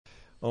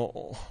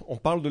on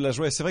parle de la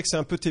joie, et c'est vrai que c'est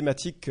un peu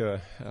thématique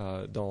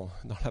dans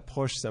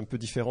l'approche, c'est un peu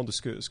différent de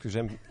ce que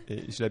j'aime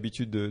et j'ai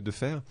l'habitude de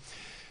faire.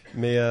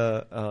 Mais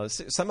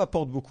ça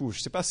m'apporte beaucoup. Je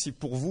ne sais pas si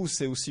pour vous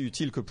c'est aussi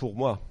utile que pour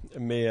moi,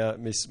 mais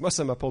moi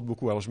ça m'apporte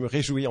beaucoup. Alors je me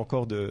réjouis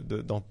encore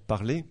d'en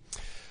parler.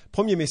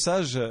 Premier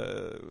message,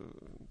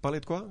 parler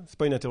de quoi ? C'est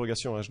pas une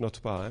interrogation, hein, je note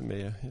pas, hein,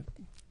 mais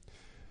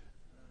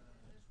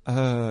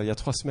il y a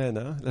 3 semaines.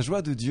 Hein, la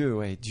joie de Dieu,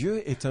 ouais.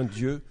 Dieu est un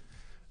Dieu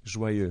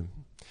joyeux.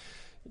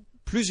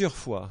 Plusieurs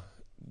fois,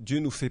 Dieu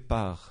nous fait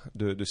part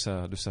de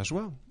sa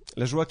joie,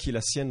 la joie qui est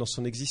la sienne dans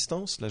son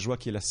existence, la joie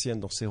qui est la sienne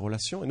dans ses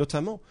relations, et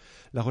notamment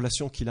la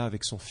relation qu'il a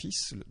avec son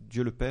Fils,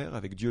 Dieu le Père,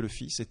 avec Dieu le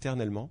Fils,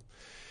 éternellement.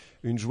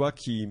 Une joie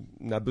qui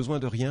n'a besoin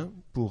de rien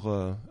pour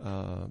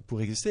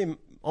exister, et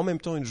en même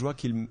temps une joie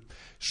qu'il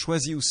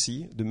choisit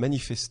aussi de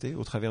manifester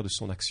au travers de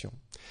son action.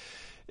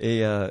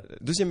 Et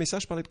deuxième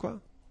message, parlait de quoi ?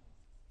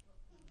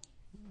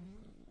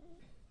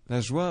 La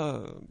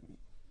joie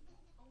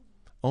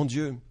en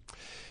Dieu.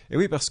 Et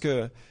oui, parce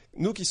que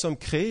nous qui sommes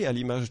créés à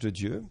l'image de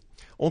Dieu,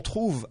 on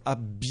trouve à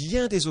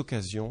bien des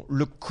occasions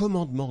le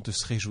commandement de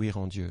se réjouir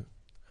en Dieu.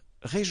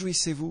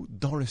 Réjouissez-vous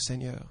dans le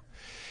Seigneur.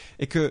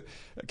 Et que,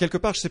 quelque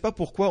part, je ne sais pas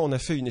pourquoi on a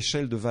fait une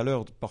échelle de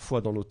valeurs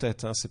parfois dans nos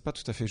têtes, hein, c'est pas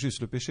tout à fait juste,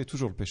 le péché est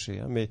toujours le péché,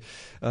 hein, mais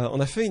on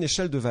a fait une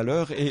échelle de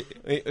valeurs et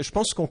je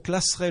pense qu'on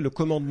classerait le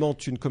commandement «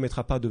 tu ne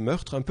commettras pas de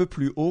meurtre » un peu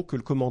plus haut que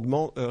le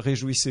commandement «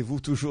 réjouissez-vous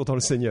toujours dans le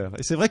Seigneur ».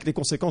 Et c'est vrai que les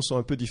conséquences sont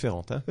un peu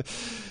différentes, hein.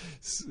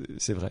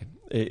 C'est vrai,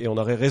 et on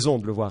aurait raison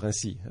de le voir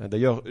ainsi.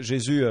 D'ailleurs,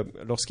 Jésus,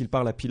 lorsqu'il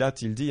parle à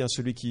Pilate, il dit «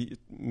 celui qui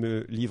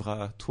me livre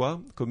à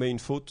toi commet une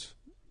faute »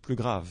 plus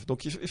grave.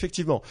 Donc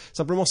effectivement,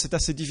 simplement c'est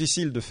assez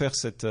difficile de faire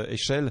cette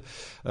échelle.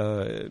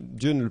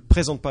 Dieu ne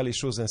présente pas les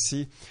choses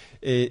ainsi.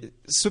 Et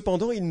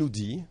cependant, il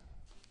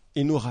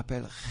nous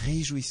rappelle,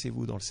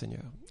 réjouissez-vous dans le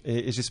Seigneur.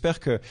 Et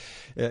j'espère qu'il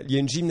y a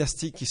une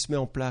gymnastique qui se met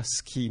en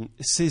place, qui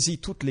saisit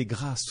toutes les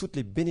grâces, toutes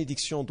les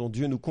bénédictions dont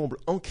Dieu nous comble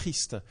en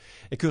Christ,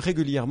 et que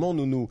régulièrement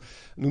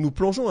nous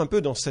plongeons un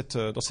peu dans cette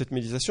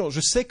méditation. Je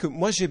sais que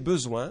moi j'ai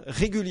besoin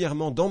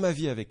régulièrement dans ma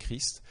vie avec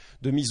Christ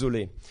de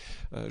m'isoler.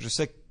 Je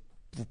sais que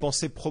vous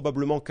pensez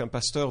probablement qu'un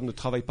pasteur ne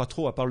travaille pas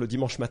trop à part le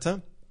dimanche matin,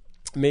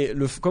 mais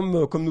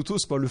comme nous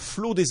tous, le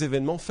flot des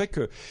événements fait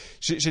que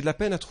j'ai de la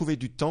peine à trouver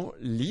du temps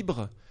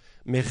libre,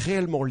 mais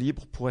réellement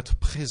libre pour être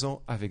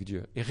présent avec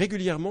Dieu. Et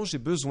régulièrement, j'ai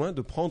besoin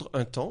de prendre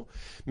un temps,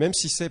 même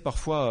si c'est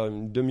parfois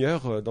une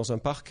demi-heure dans un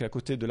parc à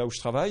côté de là où je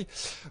travaille,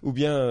 ou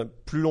bien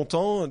plus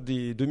longtemps,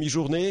 des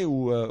demi-journées,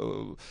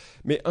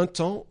 mais un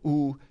temps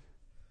où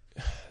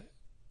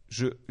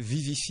je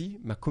vivifie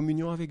ma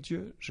communion avec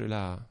Dieu, je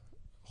la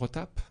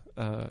retape.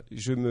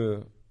 Je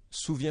me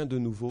souviens de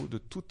nouveau de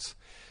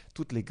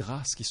toutes les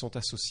grâces qui sont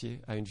associées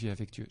à une vie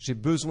avec Dieu. J'ai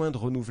besoin de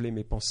renouveler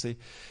mes pensées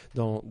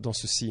dans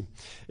ceci.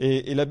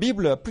 Et la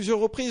Bible, à plusieurs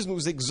reprises,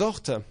 nous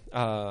exhorte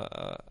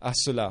à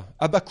cela.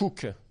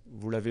 Habakkuk,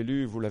 vous l'avez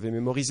lu, vous l'avez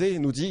mémorisé,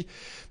 nous dit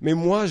 « Mais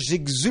moi,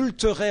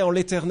 j'exulterai en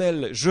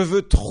l'Éternel, je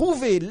veux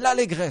trouver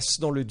l'allégresse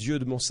dans le Dieu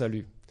de mon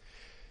salut. »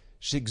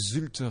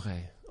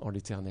 J'exulterai en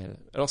l'Éternel.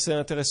 Alors c'est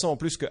intéressant en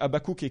plus que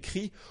Habakkuk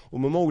écrit au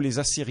moment où les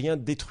Assyriens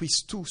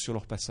détruisent tout sur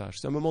leur passage.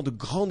 C'est un moment de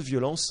grande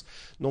violence,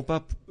 non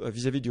pas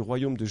vis-à-vis du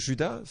royaume de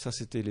Juda, ça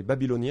c'était les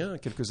Babyloniens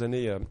quelques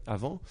années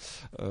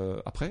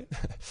après,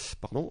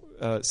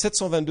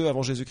 722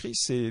 avant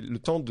Jésus-Christ, c'est le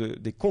temps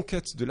des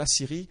conquêtes de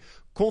l'Assyrie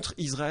contre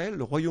Israël,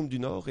 le royaume du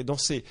Nord, et dans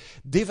ces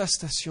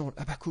dévastations,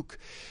 Habakkuk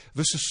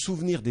veut se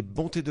souvenir des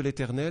bontés de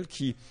l'Éternel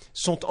qui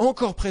sont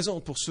encore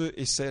présentes pour ceux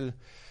et celles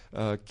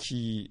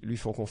qui lui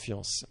font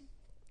confiance.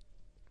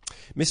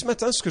 Mais ce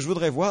matin, ce que je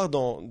voudrais voir,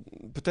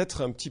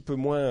 peut-être un petit peu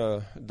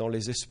moins dans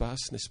les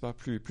espaces, n'est-ce pas,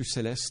 plus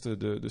célestes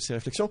de ces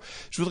réflexions,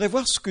 je voudrais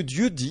voir ce que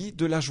Dieu dit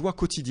de la joie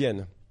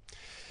quotidienne.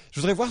 Je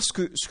voudrais voir ce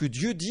que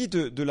Dieu dit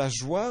de la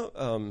joie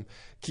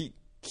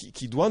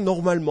qui doit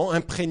normalement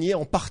imprégner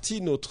en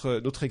partie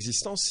notre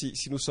existence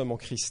si nous sommes en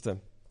Christ.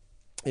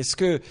 Est-ce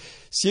que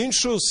s'il y a une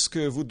chose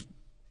que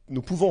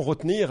nous pouvons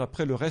retenir,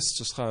 après le reste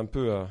ce sera un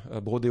peu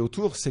brodé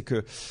autour, c'est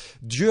que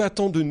Dieu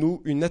attend de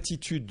nous une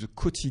attitude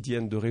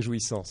quotidienne de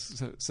réjouissance.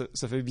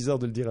 Ça fait bizarre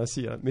de le dire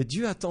ainsi, hein, mais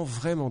Dieu attend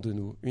vraiment de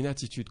nous une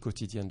attitude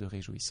quotidienne de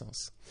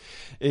réjouissance.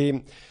 Et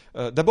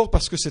d'abord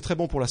parce que c'est très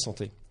bon pour la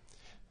santé.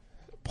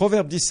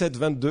 Proverbe 17,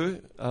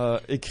 22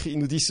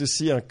 nous dit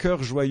ceci, « Un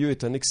cœur joyeux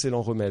est un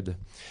excellent remède,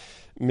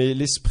 mais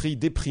l'esprit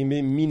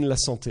déprimé mine la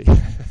santé. »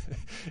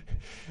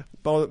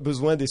 Pas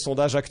besoin des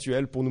sondages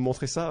actuels pour nous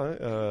montrer ça.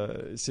 Hein.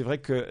 C'est vrai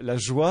que la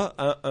joie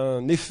a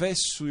un effet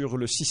sur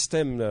le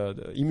système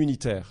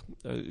immunitaire.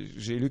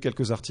 J'ai lu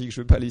quelques articles,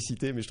 je ne vais pas les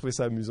citer, mais je trouvais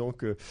ça amusant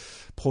que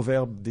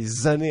Proverbe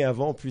des années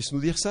avant puisse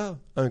nous dire ça.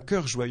 Un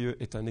cœur joyeux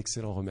est un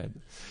excellent remède.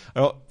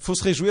 Alors, il faut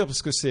se réjouir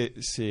parce que c'est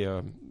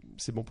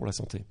bon pour la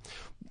santé.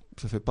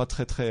 Ça fait pas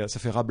ça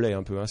fait Rabelais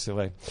un peu, hein, c'est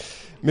vrai.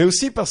 Mais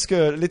aussi parce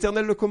que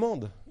l'Éternel le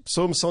commande.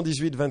 Psaume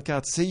 118,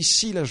 24, « C'est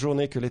ici la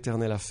journée que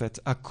l'Éternel a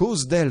faite. À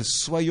cause d'elle,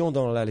 soyons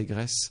dans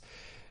l'allégresse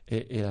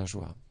et la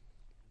joie. »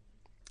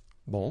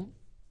 Bon,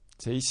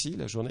 c'est ici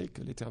la journée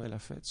que l'Éternel a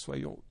faite.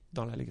 Soyons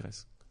dans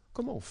l'allégresse.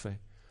 Comment on fait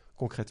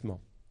concrètement ?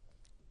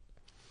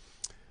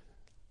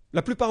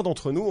 La plupart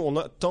d'entre nous, on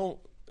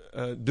attend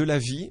de la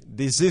vie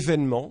des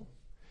événements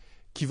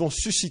qui vont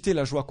susciter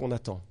la joie qu'on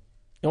attend.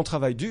 Et on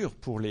travaille dur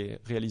pour les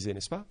réaliser,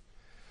 n'est-ce pas?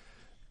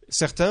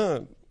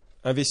 Certains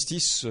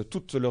investissent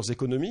toutes leurs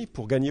économies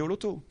pour gagner au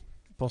loto,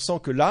 pensant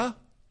que là,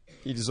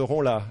 ils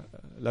auront la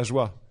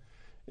joie.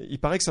 Il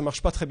paraît que ça ne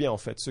marche pas très bien, en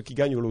fait. Ceux qui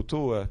gagnent au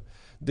loto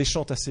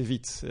déchantent assez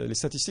vite. Les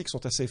statistiques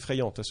sont assez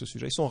effrayantes à ce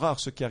sujet. Ils sont rares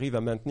ceux qui arrivent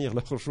à maintenir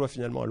leur joie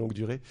finalement à longue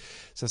durée.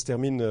 Ça se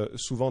termine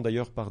souvent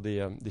d'ailleurs par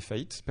des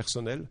faillites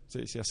personnelles.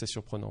 C'est assez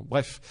surprenant.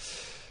 Bref,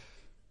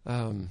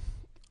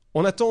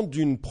 on attend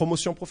d'une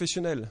promotion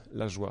professionnelle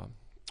la joie.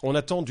 On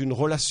attend d'une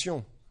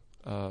relation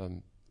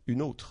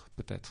une autre,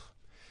 peut-être.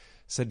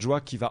 Cette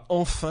joie qui va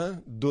enfin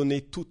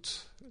donner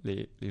toutes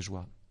les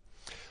joies.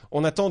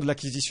 On attend de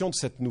l'acquisition de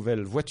cette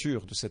nouvelle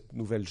voiture, de cette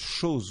nouvelle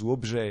chose ou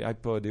objet,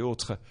 iPod et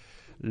autres,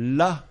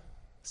 la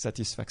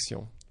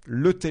satisfaction,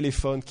 le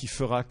téléphone qui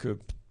fera que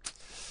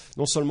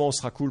non seulement on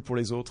sera cool pour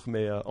les autres,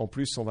 mais en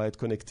plus on va être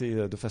connecté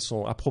de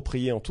façon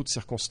appropriée en toutes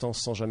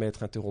circonstances sans jamais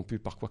être interrompu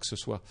par quoi que ce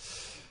soit.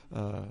 Ce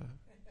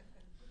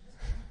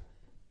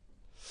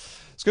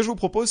que je vous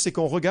propose, c'est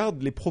qu'on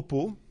regarde les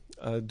propos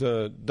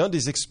d'un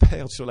des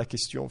experts sur la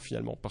question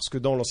finalement, parce que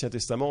dans l'Ancien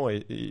Testament,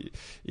 et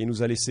il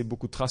nous a laissé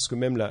beaucoup de traces que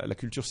même la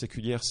culture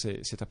séculière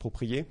s'est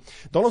appropriée.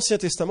 Dans l'Ancien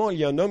Testament, il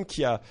y a un homme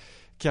qui a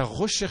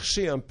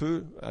recherché un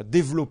peu, à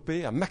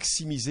développer, à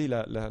maximiser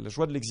la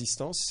joie de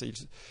l'existence. Il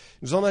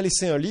nous en a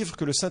laissé un livre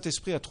que le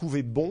Saint-Esprit a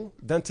trouvé bon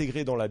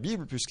d'intégrer dans la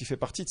Bible, puisqu'il fait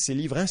partie de ses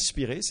livres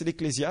inspirés, c'est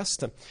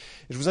l'Ecclésiaste.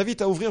 Je vous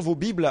invite à ouvrir vos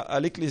Bibles à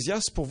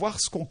l'Ecclésiaste pour voir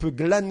ce qu'on peut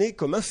glaner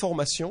comme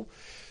information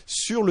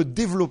sur le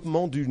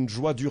développement d'une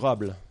joie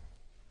durable.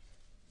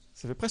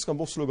 Ça fait presque un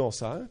bon slogan,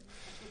 ça. Hein?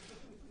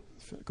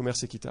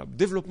 Commerce équitable.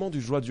 Développement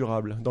d'une joie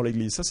durable dans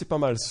l'Église. Ça, c'est pas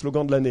mal.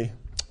 Slogan de l'année.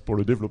 Pour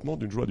le développement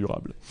d'une joie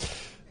durable.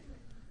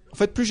 En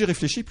fait, plus j'y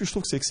réfléchis, plus je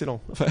trouve que c'est excellent.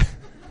 Enfin...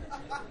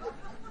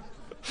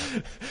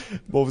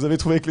 Bon, vous avez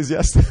trouvé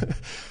Ecclésiaste.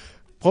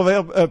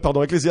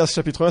 Ecclésiaste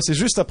chapitre 1, c'est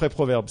juste après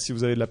Proverbes, si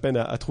vous avez de la peine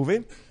à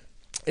trouver.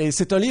 Et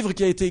c'est un livre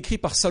qui a été écrit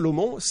par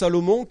Salomon.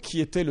 Salomon,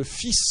 qui était le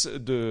fils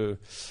de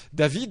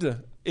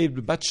David et de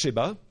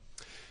Bathsheba.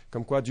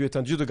 Comme quoi Dieu est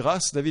un Dieu de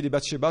grâce. David et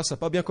Bathsheba, ça n'a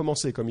pas bien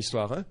commencé comme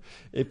histoire. Hein.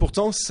 Et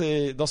pourtant,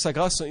 c'est dans sa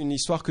grâce une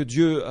histoire que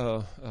Dieu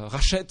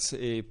rachète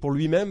et pour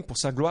lui-même, pour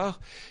sa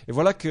gloire. Et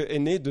voilà qu'est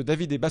né de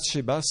David et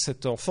Bathsheba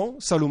cet enfant,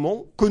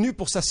 Salomon, connu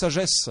pour sa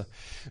sagesse.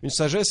 Une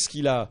sagesse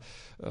qu'il a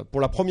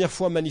pour la première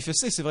fois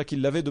manifestée. C'est vrai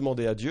qu'il l'avait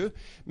demandé à Dieu.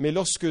 Mais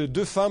lorsque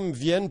deux femmes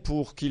viennent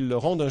pour qu'il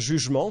rende un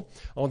jugement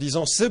en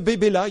disant « Ce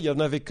bébé-là, il n'y en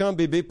avait qu'un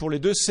bébé pour les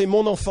deux, c'est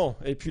mon enfant. »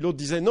 Et puis l'autre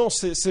disait « Non,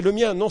 c'est le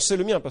mien, non, c'est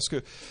le mien. » Parce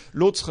que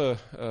l'autre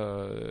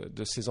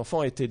de ses enfants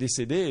a été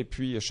décédé et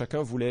puis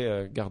chacun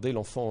voulait garder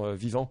l'enfant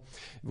vivant.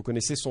 Vous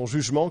connaissez son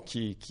jugement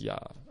qui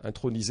a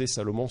intronisé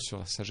Salomon sur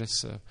la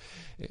sagesse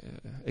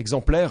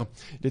exemplaire.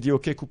 Il a dit «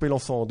 Ok, coupez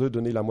l'enfant en deux,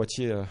 donnez la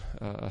moitié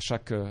à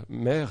chaque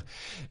mère. »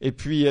 Et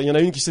puis il y en a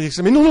une qui s'est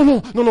dit « Mais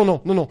non,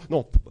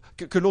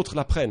 que l'autre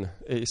la prenne. »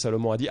 Et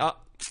Salomon a dit «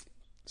 Ah,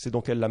 c'est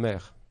donc elle la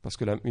mère. » Parce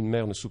que une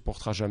mère ne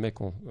supportera jamais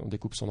qu'on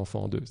découpe son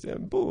enfant en deux. C'est un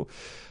beau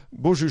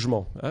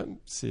jugement. Hein.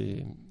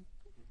 Il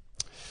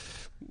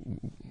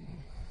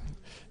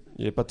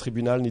n'y avait pas de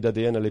tribunal ni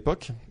d'ADN à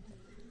l'époque.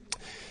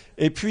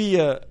 Et puis,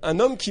 un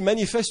homme qui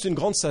manifeste une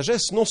grande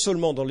sagesse, non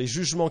seulement dans les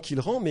jugements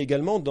qu'il rend, mais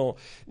également dans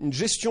une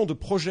gestion de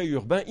projets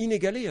urbains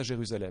inégalés à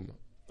Jérusalem.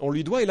 On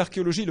lui doit, et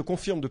l'archéologie le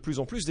confirme de plus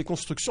en plus, des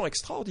constructions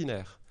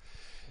extraordinaires.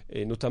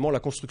 Et notamment la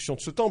construction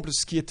de ce temple,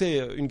 ce qui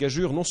était une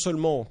gageure non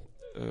seulement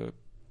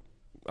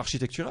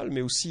architecturale,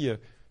 mais aussi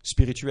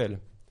spirituelle.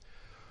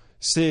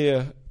 C'est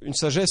une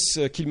sagesse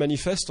qu'il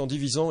manifeste en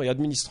divisant et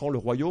administrant le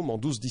royaume en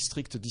 12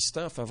 districts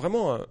distincts. Enfin,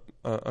 vraiment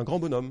un grand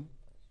bonhomme.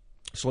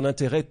 Son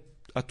intérêt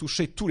a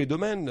touché tous les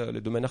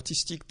domaines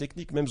artistiques,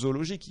 techniques, même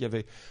zoologiques. Il y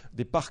avait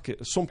des parcs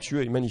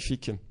somptueux et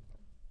magnifiques.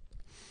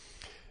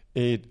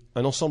 Et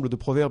un ensemble de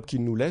proverbes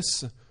qu'il nous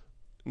laisse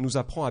nous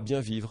apprend à bien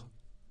vivre.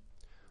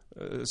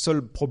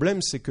 Seul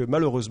problème, c'est que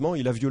malheureusement,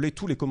 il a violé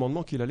tous les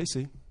commandements qu'il a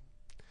laissés.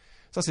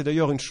 Ça, c'est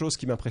d'ailleurs une chose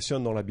qui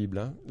m'impressionne dans la Bible.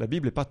 Hein. La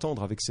Bible n'est pas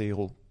tendre avec ses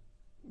héros.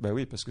 Ben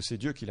oui, parce que c'est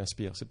Dieu qui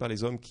l'inspire, ce n'est pas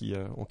les hommes qui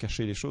ont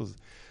caché les choses.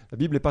 La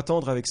Bible n'est pas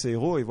tendre avec ses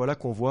héros, et voilà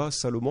qu'on voit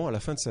Salomon, à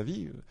la fin de sa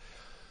vie,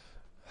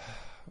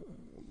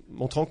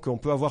 montrant qu'on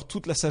peut avoir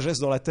toute la sagesse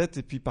dans la tête,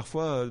 et puis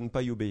parfois ne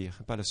pas y obéir,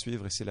 ne pas la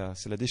suivre, et c'est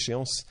la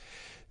déchéance.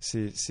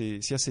 C'est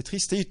assez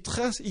triste. Et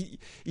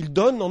il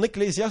donne en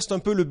Ecclésiaste un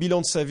peu le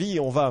bilan de sa vie.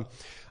 On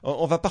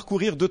va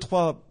parcourir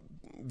 2-3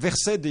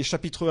 versets des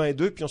chapitres 1 et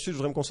 2, puis ensuite je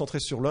voudrais me concentrer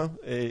sur l'un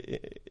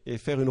et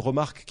faire une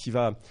remarque qui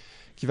va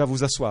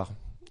vous asseoir.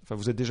 Enfin,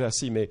 vous êtes déjà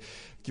assis, mais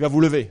qui va vous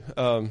lever.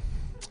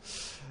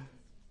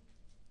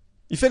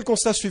 Il fait le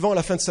constat suivant à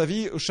la fin de sa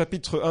vie, au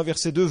chapitre 1,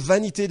 verset 2, «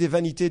 Vanité des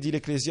vanités, dit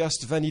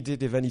l'Ecclésiaste, vanité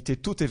des vanités,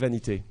 tout est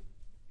vanité. »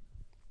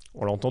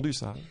 On l'a entendu,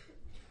 ça.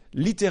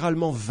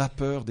 Littéralement,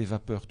 vapeur des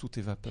vapeurs, tout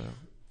est vapeur.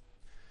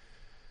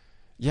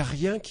 Il n'y a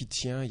rien qui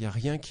tient, il n'y a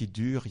rien qui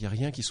dure, il n'y a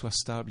rien qui soit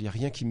stable, il n'y a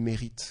rien qui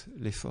mérite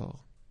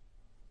l'effort.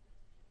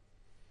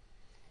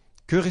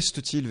 Que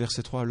reste-t-il,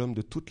 verset 3, à l'homme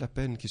de toute la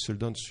peine qui se le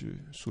donne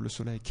sous le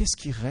soleil? Qu'est-ce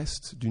qui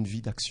reste d'une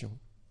vie d'action?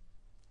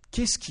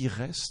 Qu'est-ce qui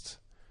reste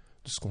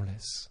de ce qu'on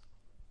laisse?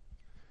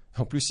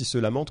 En plus, il se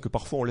lamente que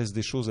parfois on laisse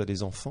des choses à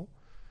des enfants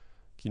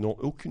qui n'ont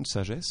aucune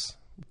sagesse,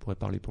 il pourrait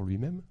parler pour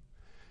lui-même,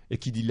 et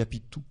qui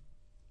dilapident tout.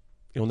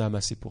 Et on a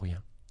amassé pour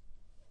rien.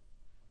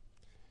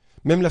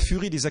 Même la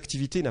furie des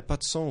activités n'a pas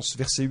de sens.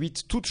 Verset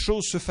 8, « Toute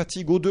chose se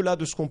fatigue au-delà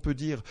de ce qu'on peut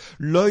dire.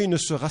 L'œil ne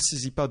se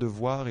rassaisit pas de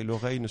voir et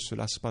l'oreille ne se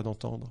lasse pas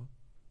d'entendre. »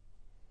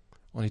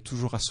 On est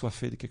toujours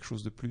assoiffé de quelque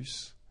chose de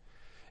plus.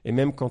 Et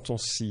même quand on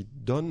s'y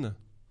donne,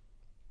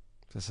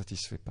 ça ne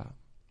satisfait pas.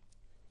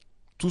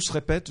 Tout se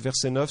répète,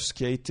 verset 9, ce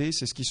qui a été,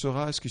 c'est ce qui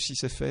sera, ce que si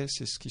c'est fait,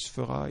 c'est ce qui se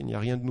fera, il n'y a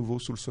rien de nouveau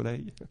sous le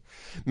soleil.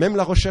 Même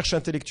la recherche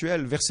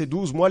intellectuelle, verset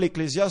 12, moi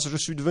l'Ecclésiaste, je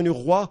suis devenu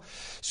roi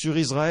sur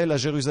Israël à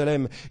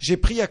Jérusalem. J'ai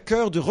pris à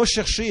cœur de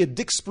rechercher et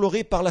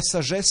d'explorer par la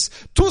sagesse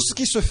tout ce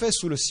qui se fait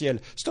sous le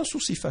ciel. C'est un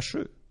souci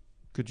fâcheux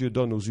que Dieu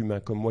donne aux humains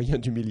comme moyen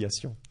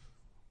d'humiliation.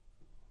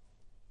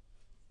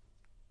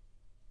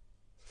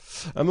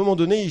 À un moment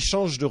donné, il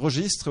change de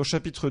registre. Au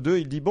chapitre 2,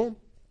 il dit, bon,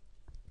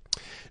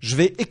 je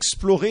vais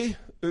explorer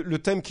le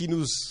thème qui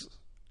nous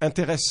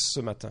intéresse ce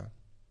matin,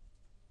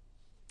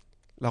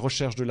 la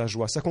recherche de la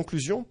joie. Sa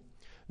conclusion,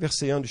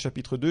 verset 1 du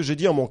chapitre 2, « J'ai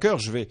dit en mon cœur,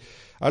 je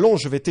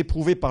vais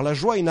t'éprouver par la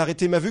joie et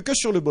n'arrêter ma vue que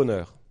sur le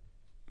bonheur.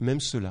 Même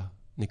cela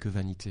n'est que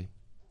vanité.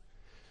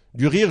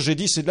 Du rire, j'ai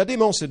dit, c'est de la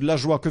démence, c'est de la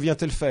joie. Que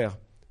vient-elle faire?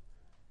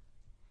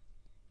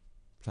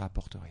 Ça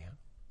apporte rien.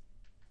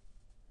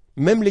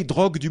 Même les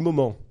drogues du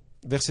moment,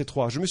 verset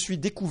 3, « Je me suis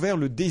découvert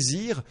le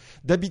désir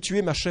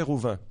d'habituer ma chair au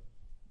vin. »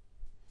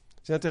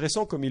 C'est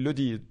intéressant comme il le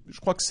dit. Je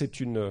crois que c'est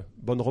une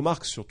bonne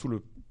remarque sur tous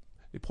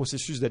les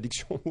processus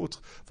d'addiction ou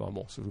autres. Enfin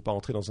bon, je ne veux pas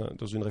entrer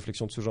dans une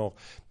réflexion de ce genre.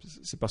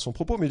 Ce n'est pas son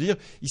propos, mais dire,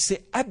 il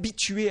s'est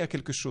habitué à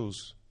quelque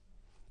chose.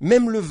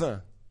 Même le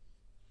vin.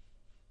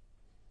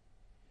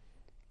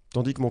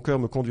 Tandis que mon cœur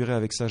me conduirait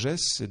avec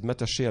sagesse et de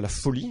m'attacher à la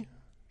folie,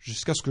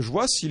 jusqu'à ce que je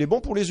vois s'il est bon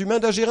pour les humains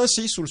d'agir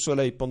ainsi sous le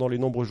soleil pendant les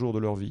nombreux jours de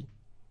leur vie.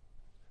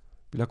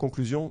 Puis la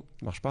conclusion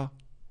ne marche pas.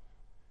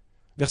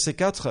 Verset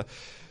 4,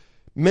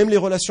 même les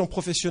relations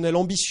professionnelles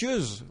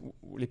ambitieuses,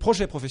 les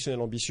projets professionnels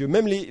ambitieux,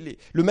 même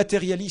le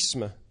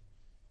matérialisme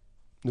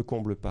ne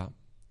comble pas.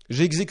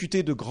 J'ai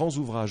exécuté de grands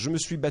ouvrages, je me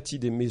suis bâti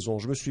des maisons,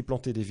 je me suis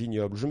planté des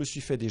vignobles, je me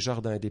suis fait des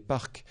jardins et des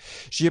parcs,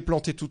 j'y ai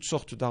planté toutes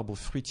sortes d'arbres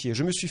fruitiers,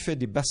 je me suis fait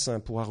des bassins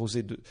pour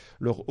arroser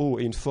leur eau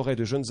et une forêt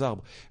de jeunes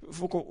arbres.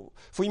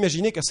 Faut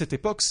imaginer qu'à cette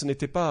époque, ce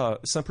n'était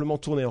pas simplement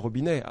tourner un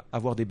robinet,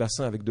 avoir des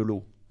bassins avec de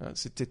l'eau.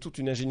 C'était toute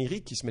une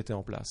ingénierie qui se mettait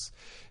en place.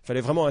 Il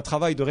fallait vraiment un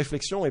travail de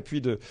réflexion et puis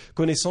de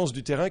connaissance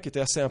du terrain qui était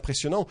assez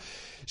impressionnant.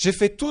 J'ai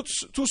fait tout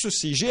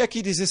ceci. J'ai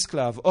acquis des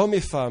esclaves, hommes et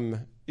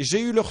femmes. Et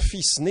j'ai eu leurs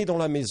fils nés dans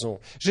la maison.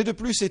 J'ai de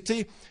plus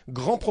été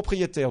grand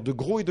propriétaire de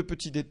gros et de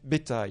petits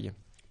bétail,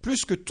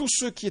 plus que tous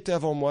ceux qui étaient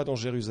avant moi dans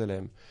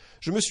Jérusalem.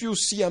 Je me suis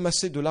aussi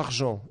amassé de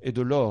l'argent et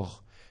de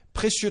l'or,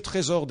 précieux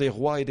trésors des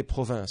rois et des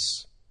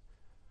provinces.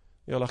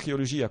 Et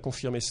l'archéologie a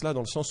confirmé cela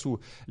dans le sens où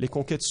les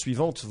conquêtes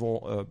suivantes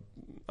vont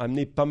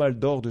amener pas mal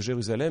d'or de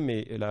Jérusalem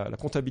et la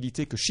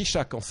comptabilité que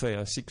Shishak en fait,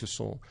 ainsi que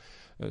son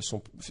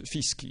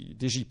fils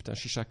d'Égypte,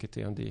 Shishak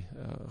était un des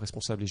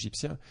responsables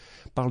égyptiens,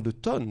 parle de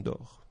tonnes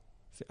d'or.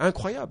 C'est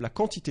incroyable la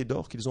quantité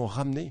d'or qu'ils ont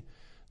ramené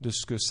de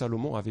ce que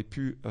Salomon avait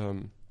pu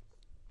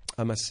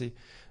amasser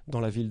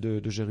dans la ville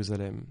de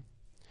Jérusalem.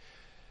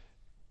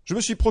 Je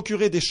me suis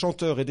procuré des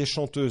chanteurs et des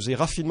chanteuses et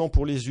raffinement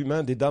pour les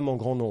humains, des dames en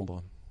grand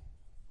nombre.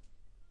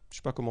 Je ne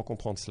sais pas comment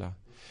comprendre cela.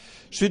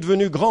 Je suis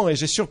devenu grand et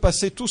j'ai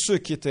surpassé tous ceux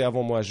qui étaient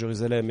avant moi à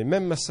Jérusalem, et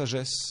même ma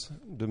sagesse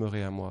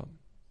demeurait à moi.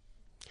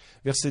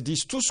 Verset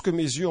 10, tout ce que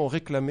mes yeux ont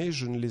réclamé,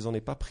 je ne les en ai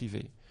pas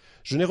privés.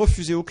 Je n'ai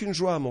refusé aucune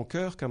joie à mon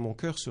cœur, car mon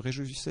cœur se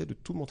réjouissait de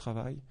tout mon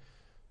travail.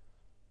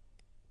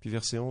 Puis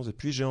verset 11, et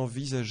puis j'ai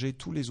envisagé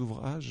tous les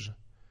ouvrages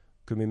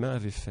que mes mains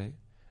avaient faits,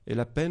 et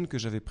la peine que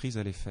j'avais prise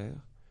à les faire,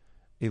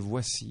 et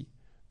voici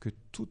que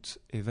tout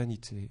est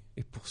vanité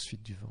et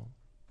poursuite du vent.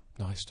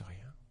 Il n'en reste rien.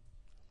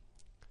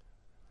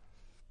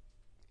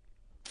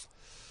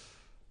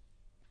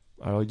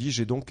 Alors il dit,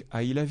 j'ai donc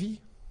haï la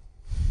vie.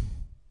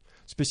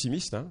 C'est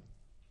pessimiste, hein?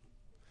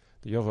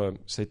 D'ailleurs,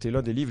 ça a été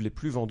l'un des livres les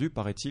plus vendus,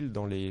 paraît-il,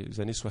 dans les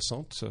années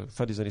 60,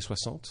 fin des années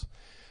 60,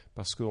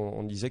 parce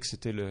qu'on disait que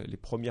c'était les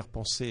premières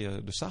pensées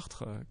de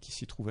Sartre qui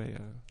s'y trouvaient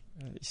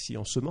ici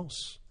en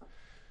semence.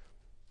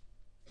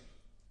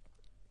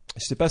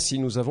 Je ne sais pas si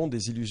nous avons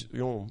des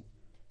illusions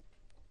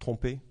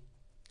trompées,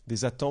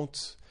 des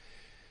attentes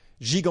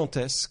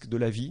gigantesques de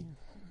la vie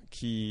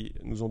qui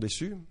nous ont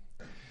déçus.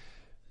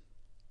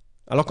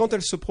 Alors quand elles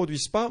ne se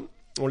produisent pas,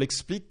 on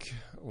explique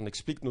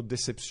notre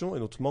déception et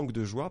notre manque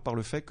de joie par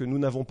le fait que nous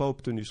n'avons pas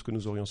obtenu ce que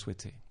nous aurions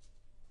souhaité.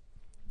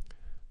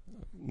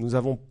 Nous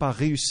n'avons pas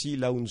réussi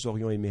là où nous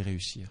aurions aimé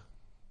réussir.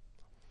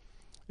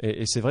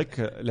 Et c'est vrai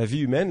que la vie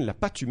humaine, la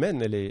patte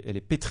humaine, elle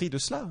est pétrie de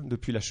cela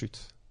depuis la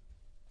chute.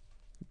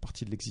 C'est une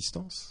partie de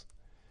l'existence.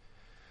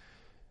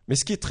 Mais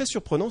ce qui est très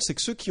surprenant, c'est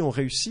que ceux qui ont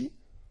réussi,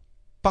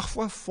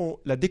 parfois font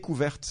la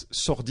découverte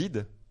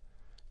sordide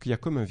qu'il y a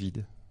comme un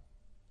vide,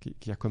 qu'il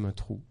y a comme un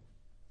trou.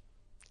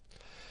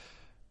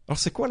 Alors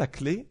c'est quoi la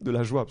clé de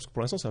la joie? Parce que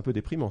pour l'instant c'est un peu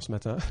déprimant ce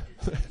matin.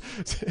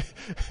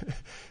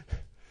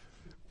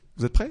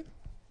 Vous êtes prêts?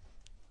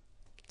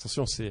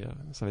 Attention, ça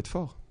va être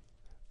fort.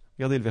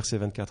 Regardez le verset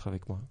 24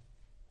 avec moi,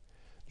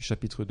 du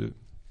chapitre 2.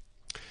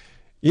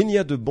 Il n'y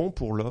a de bon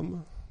pour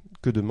l'homme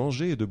que de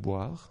manger et de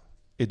boire,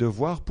 et de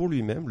voir pour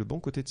lui-même le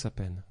bon côté de sa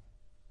peine.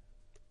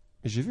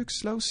 Et j'ai vu que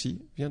cela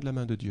aussi vient de la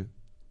main de Dieu.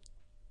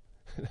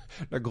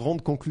 La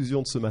grande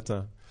conclusion de ce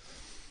matin,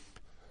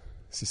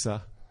 c'est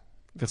ça,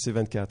 verset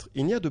 24.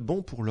 Il n'y a de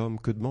bon pour l'homme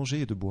que de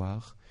manger et de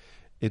boire,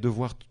 et de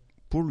voir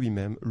pour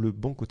lui-même le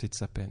bon côté de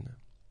sa peine.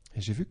 Et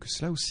j'ai vu que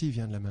cela aussi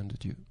vient de la main de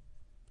Dieu.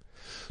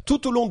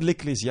 Tout au long de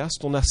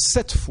l'Ecclésiaste, on a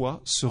 7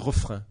 fois ce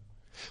refrain,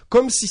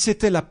 comme si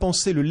c'était la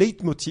pensée, le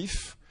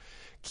leitmotiv,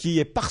 qui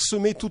est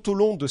parsemé tout au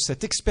long de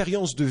cette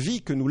expérience de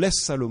vie que nous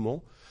laisse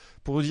Salomon,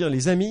 pour vous dire,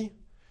 les amis,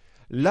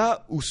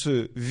 là où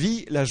se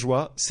vit la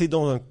joie, c'est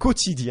dans un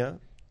quotidien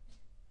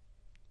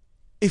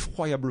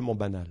effroyablement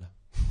banal.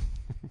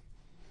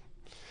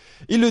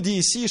 Il le dit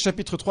ici,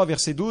 chapitre 3,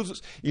 verset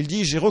 12, il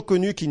dit « J'ai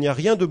reconnu qu'il n'y a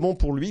rien de bon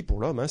pour lui, pour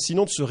l'homme,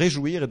 sinon de se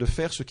réjouir et de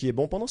faire ce qui est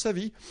bon pendant sa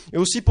vie. Et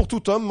aussi pour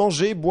tout homme,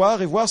 manger,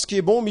 boire et voir ce qui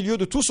est bon au milieu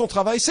de tout son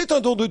travail, c'est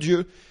un don de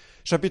Dieu. »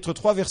 Chapitre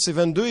 3, verset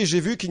 22, « Et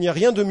j'ai vu qu'il n'y a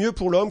rien de mieux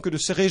pour l'homme que de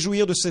se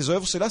réjouir de ses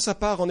œuvres. C'est là sa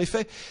part, en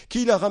effet,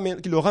 qui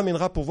le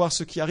ramènera pour voir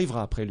ce qui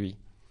arrivera après lui. »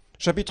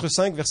 Chapitre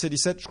 5, verset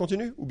 17, je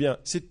continue? Ou bien,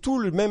 c'est tout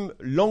le même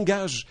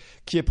langage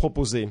qui est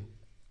proposé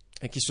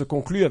et qui se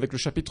conclut avec le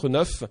chapitre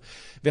 9,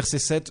 verset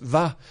 7. «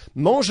 Va,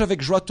 mange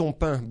avec joie ton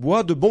pain,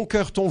 bois de bon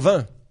cœur ton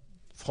vin. »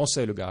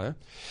 Français le gars,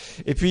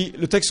 Et puis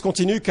le texte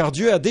continue, « Car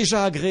Dieu a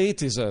déjà agréé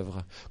tes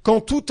œuvres.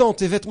 Qu'en tout temps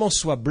tes vêtements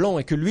soient blancs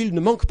et que l'huile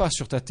ne manque pas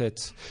sur ta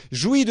tête.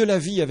 Jouis de la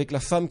vie avec la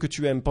femme que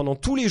tu aimes pendant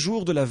tous les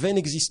jours de la vaine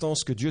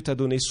existence que Dieu t'a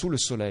donnée sous le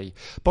soleil.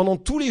 Pendant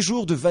tous les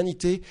jours de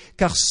vanité,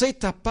 car c'est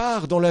ta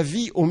part dans la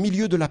vie au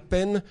milieu de la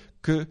peine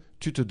que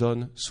tu te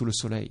donnes sous le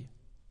soleil. »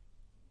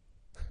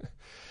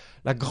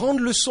 La grande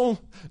leçon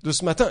de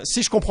ce matin,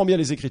 si je comprends bien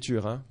les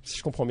Écritures,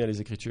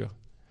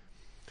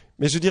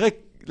 mais je dirais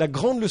que la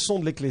grande leçon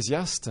de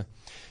l'Ecclésiaste,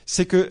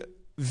 c'est que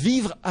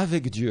vivre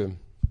avec Dieu,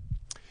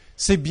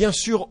 c'est bien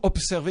sûr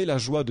observer la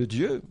joie de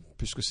Dieu,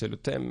 puisque c'est le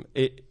thème,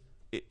 et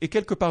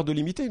quelque part de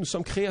l'imiter. Nous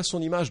sommes créés à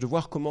son image, de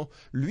voir comment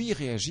lui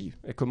réagit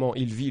et comment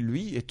il vit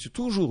lui, est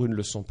toujours une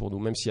leçon pour nous,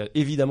 même s'il y a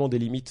évidemment des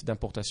limites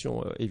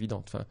d'importation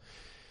évidentes.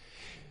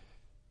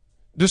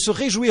 De se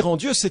réjouir en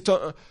Dieu,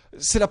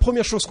 c'est la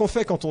première chose qu'on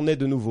fait quand on est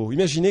de nouveau.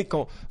 Imaginez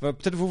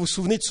peut-être vous vous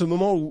souvenez de ce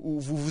moment où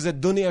vous vous êtes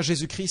donné à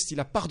Jésus-Christ, il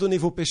a pardonné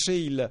vos péchés,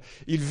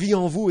 il vit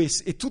en vous et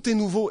tout est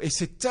nouveau. Et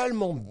c'est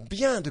tellement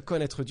bien de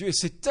connaître Dieu et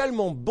c'est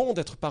tellement bon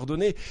d'être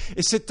pardonné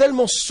et c'est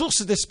tellement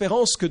source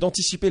d'espérance que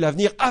d'anticiper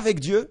l'avenir avec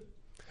Dieu.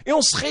 Et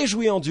on se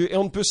réjouit en Dieu et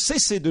on ne peut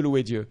cesser de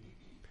louer Dieu.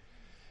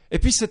 Et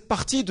puis cette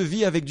partie de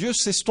vie avec Dieu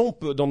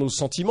s'estompe dans nos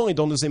sentiments et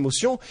dans nos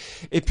émotions.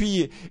 Et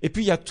puis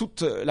il y a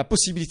toute la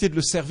possibilité de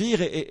le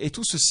servir et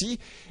tout ceci.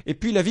 Et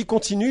puis la vie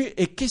continue.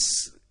 Et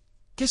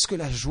qu'est-ce que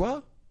la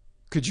joie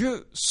que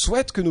Dieu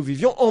souhaite que nous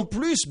vivions, en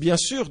plus bien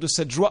sûr de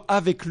cette joie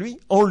avec lui,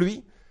 en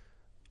lui?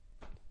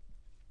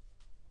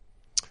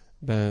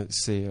 Il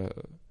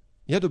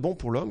y a de bon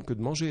pour l'homme que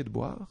de manger et de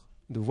boire,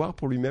 de voir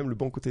pour lui-même le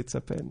bon côté de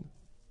sa peine.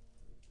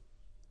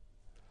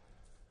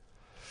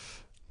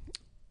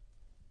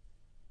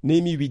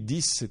 Néhémie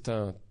 8.10, c'est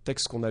un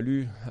texte qu'on a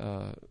lu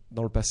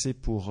dans le passé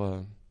qui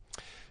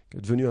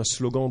est devenu un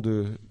slogan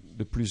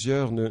de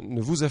plusieurs. Ne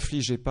vous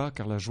affligez pas,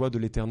 car la joie de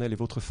l'Éternel est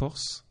votre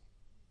force.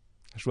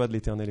 La joie de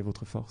l'Éternel est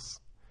votre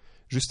force.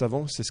 Juste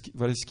avant,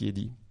 voilà ce qui est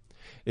dit.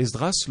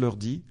 Esdras leur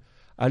dit,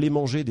 allez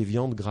manger des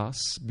viandes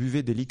grasses,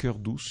 buvez des liqueurs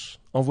douces,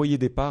 envoyez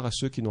des parts à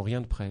ceux qui n'ont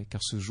rien de prêt,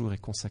 car ce jour est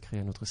consacré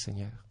à notre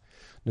Seigneur.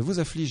 Ne vous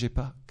affligez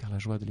pas, car la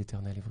joie de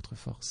l'Éternel est votre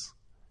force.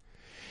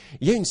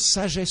 Il y a une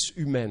sagesse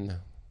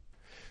humaine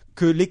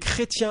que les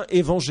chrétiens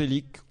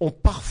évangéliques ont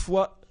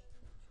parfois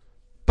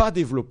pas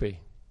développée,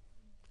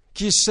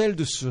 qui est celle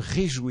de se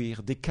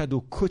réjouir des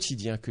cadeaux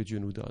quotidiens que Dieu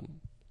nous donne.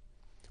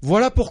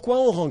 Voilà pourquoi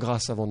on rend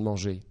grâce avant de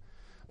manger.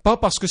 Pas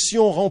parce que si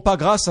on ne rend pas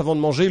grâce avant de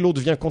manger, l'eau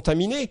devient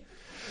contaminée.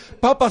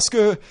 Pas parce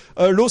que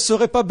l'eau ne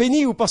serait pas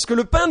bénie ou parce que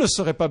le pain ne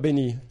serait pas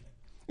béni.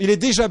 Il est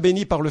déjà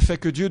béni par le fait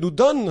que Dieu nous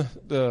donne,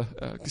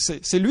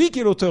 c'est lui qui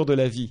est l'auteur de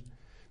la vie.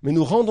 Mais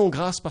nous rendons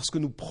grâce parce que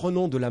nous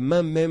prenons de la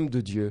main même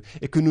de Dieu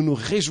et que nous nous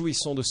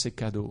réjouissons de ses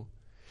cadeaux.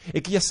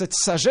 Et qu'il y a cette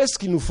sagesse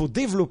qu'il nous faut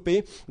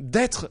développer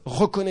d'être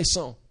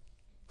reconnaissant.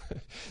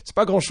 C'est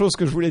pas grand-chose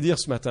que je voulais dire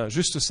ce matin,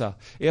 juste ça.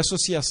 Et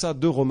associé à ça,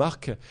 2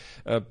 remarques.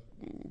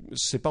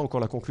 C'est pas encore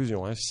la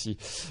conclusion.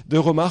 2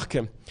 remarques.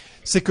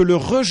 C'est que le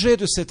rejet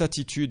de cette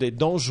attitude est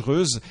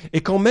dangereuse et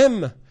quand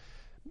même,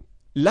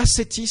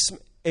 l'ascétisme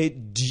est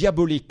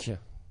diabolique.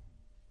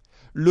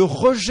 Le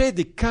rejet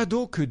des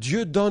cadeaux que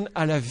Dieu donne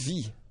à la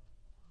vie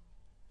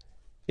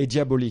est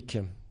diabolique.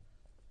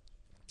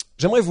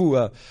 J'aimerais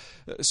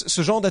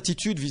ce genre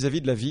d'attitude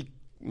vis-à-vis de la vie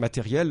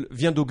matérielle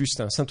vient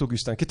d'Augustin, saint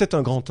Augustin, qui était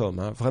un grand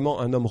homme,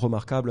 vraiment un homme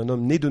remarquable, un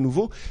homme né de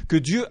nouveau, que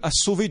Dieu a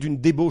sauvé d'une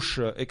débauche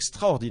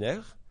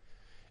extraordinaire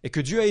et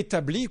que Dieu a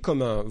établi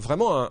comme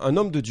vraiment un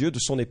homme de Dieu de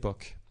son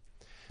époque.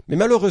 Mais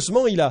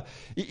malheureusement, il a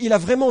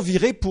vraiment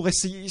viré pour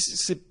essayer,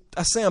 c'est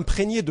assez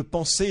imprégné de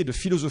pensée et de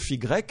philosophie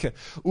grecque,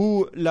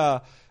 où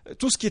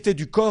tout ce qui était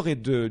du corps et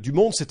du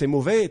monde, c'était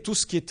mauvais, et tout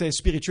ce qui était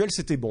spirituel,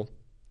 c'était bon.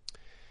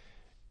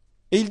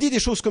 Et il dit des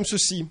choses comme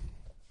ceci.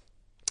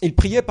 Il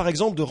priait par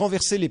exemple de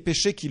renverser les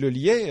péchés qui le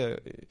liaient,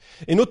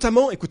 et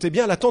notamment, écoutez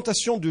bien, la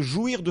tentation de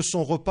jouir de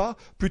son repas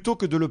plutôt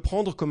que de le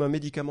prendre comme un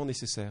médicament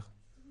nécessaire.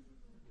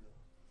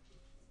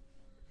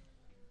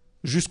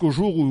 Jusqu'au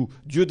jour où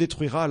Dieu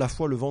détruira à la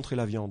fois le ventre et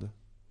la viande.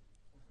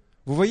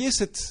 Vous voyez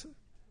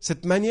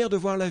cette manière de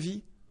voir la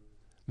vie?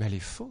 Mais elle est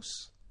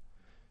fausse.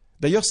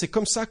 D'ailleurs, c'est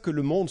comme ça que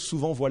le monde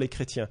souvent voit les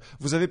chrétiens.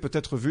 Vous avez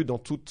peut-être vu dans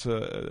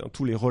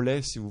tous les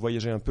relais, si vous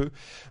voyagez un peu,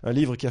 un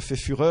livre qui a fait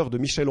fureur de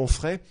Michel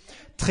Onfray,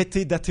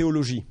 Traité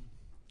d'athéologie.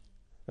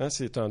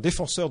 C'est un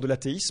défenseur de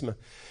l'athéisme,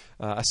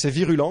 assez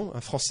virulent,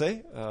 un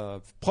Français,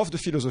 prof de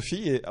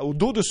philosophie. Et au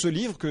dos de ce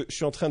livre que je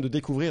suis en train de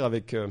découvrir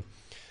avec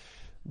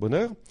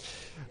bonheur,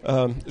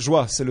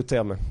 joie, c'est le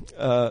terme.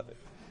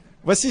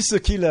 Voici ce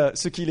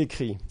qu'il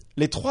écrit.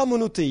 Les trois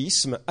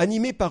monothéismes,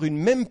 animés par une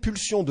même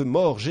pulsion de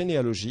mort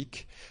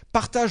généalogique,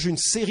 partagent une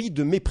série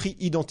de mépris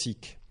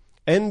identiques.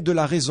 Haine de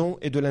la raison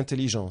et de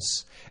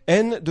l'intelligence,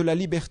 haine de la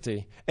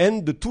liberté,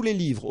 haine de tous les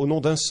livres au nom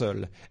d'un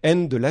seul,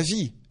 haine de la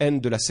vie, haine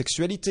de la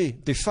sexualité,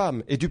 des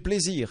femmes et du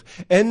plaisir,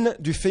 haine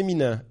du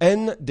féminin,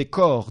 haine des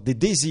corps, des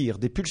désirs,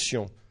 des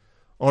pulsions.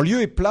 En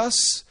lieu et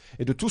place,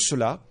 et de tout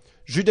cela,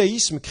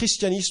 judaïsme,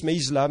 christianisme et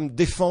islam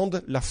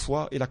défendent la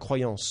foi et la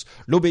croyance,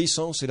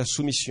 l'obéissance et la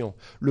soumission,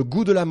 le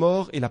goût de la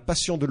mort et la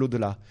passion de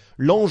l'au-delà,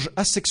 l'ange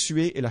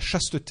asexué et la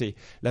chasteté,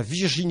 la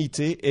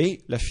virginité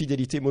et la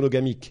fidélité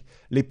monogamique,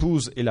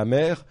 l'épouse et la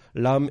mère,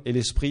 l'âme et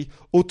l'esprit,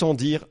 autant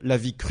dire la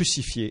vie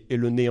crucifiée et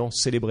le néant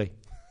célébré.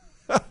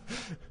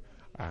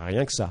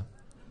 Rien que ça.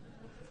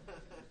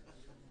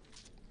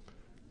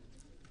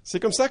 C'est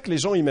comme ça que les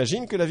gens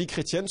imaginent que la vie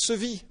chrétienne se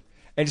vit.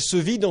 Elle se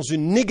vit dans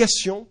une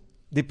négation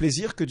des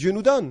plaisirs que Dieu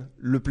nous donne.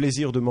 Le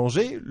plaisir de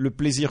manger, le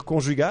plaisir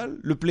conjugal,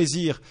 le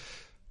plaisir...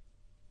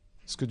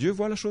 Est-ce que Dieu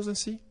voit la chose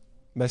ainsi?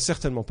 Ben,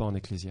 certainement pas en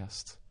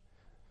Ecclésiaste.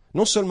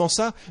 Non seulement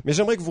ça, mais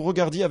j'aimerais que vous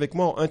regardiez avec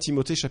moi en 1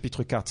 Timothée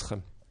chapitre 4.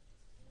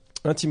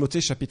 1 Timothée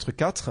chapitre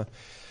 4, à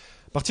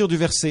partir du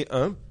verset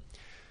 1.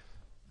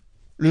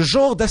 Le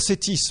genre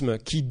d'ascétisme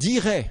qui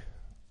dirait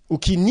ou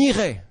qui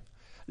nierait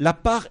la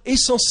part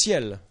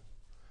essentielle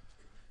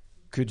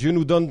que Dieu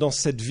nous donne dans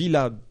cette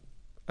vie-là,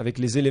 avec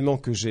les éléments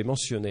que j'ai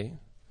mentionnés,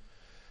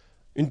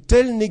 une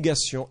telle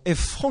négation est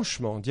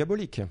franchement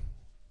diabolique.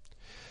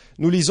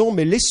 Nous lisons,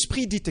 mais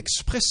l'Esprit dit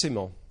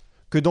expressément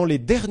que dans les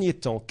derniers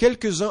temps,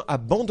 quelques-uns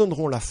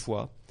abandonneront la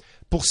foi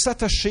pour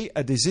s'attacher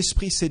à des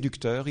esprits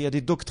séducteurs et à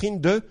des doctrines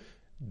de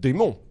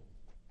démons,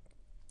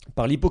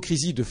 par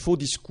l'hypocrisie de faux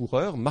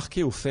discoureurs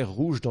marqués au fer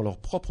rouge dans leur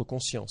propre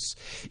conscience.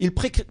 Ils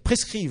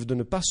prescrivent de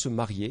ne pas se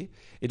marier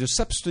et de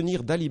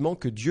s'abstenir d'aliments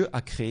que Dieu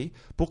a créés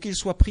pour qu'ils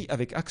soient pris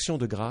avec action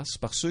de grâce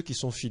par ceux qui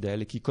sont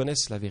fidèles et qui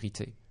connaissent la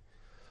vérité.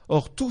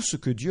 Or, tout ce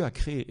que Dieu a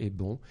créé est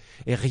bon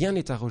et rien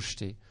n'est à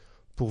rejeter,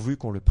 pourvu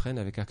qu'on le prenne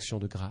avec action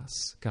de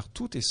grâce, car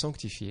tout est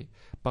sanctifié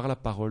par la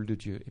parole de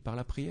Dieu et par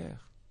la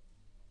prière.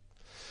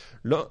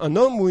 Un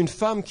homme ou une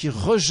femme qui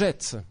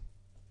rejette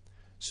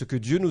ce que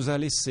Dieu nous a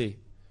laissé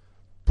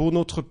pour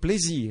notre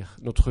plaisir,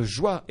 notre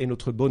joie et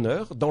notre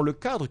bonheur, dans le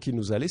cadre qu'il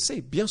nous a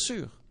laissé, bien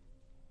sûr,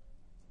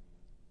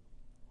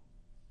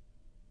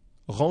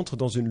 rentre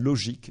dans une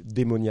logique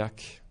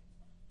démoniaque.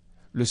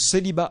 Le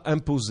célibat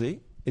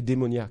imposé est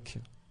démoniaque.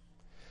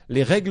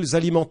 Les règles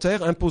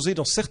alimentaires imposées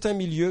dans certains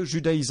milieux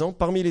judaïsants,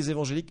 parmi les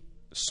évangéliques,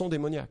 sont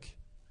démoniaques.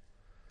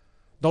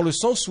 Dans le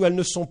sens où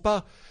elles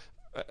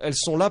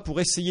sont là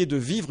pour essayer de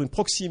vivre une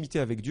proximité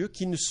avec Dieu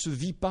qui ne se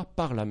vit pas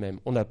par là même.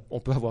 On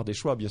peut avoir des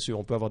choix, bien sûr,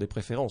 on peut avoir des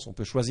préférences, on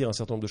peut choisir un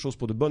certain nombre de choses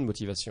pour de bonnes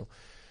motivations.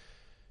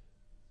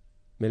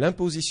 Mais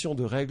l'imposition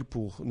de règles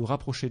pour nous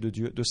rapprocher de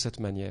Dieu de cette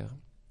manière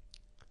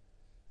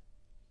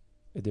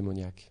est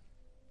démoniaque.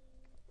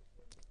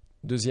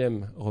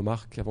 Deuxième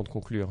remarque avant de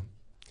conclure.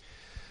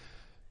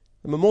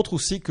 Ça me montre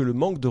aussi que le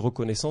manque de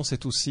reconnaissance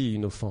est aussi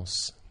une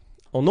offense.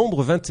 En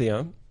Nombre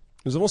 21,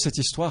 nous avons cette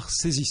histoire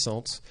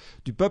saisissante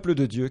du peuple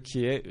de Dieu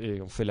qui est,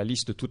 et on fait la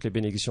liste de toutes les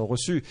bénédictions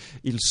reçues,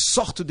 ils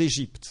sortent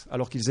d'Égypte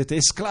alors qu'ils étaient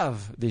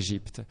esclaves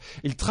d'Égypte.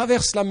 Ils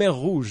traversent la mer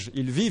Rouge,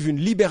 ils vivent une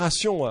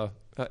libération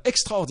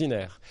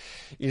extraordinaire.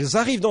 Ils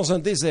arrivent dans un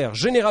désert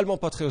généralement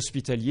pas très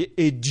hospitalier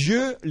et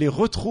Dieu les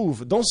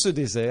retrouve dans ce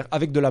désert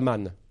avec de la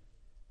manne.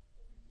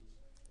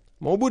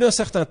 Mais au bout d'un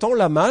certain temps,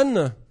 la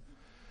manne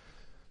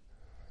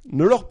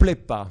ne leur plaît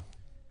pas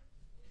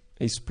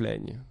et ils se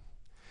plaignent.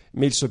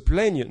 Mais ils se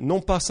plaignent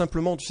non pas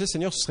simplement, tu sais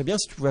Seigneur, ce serait bien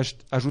si tu pouvais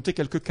ajouter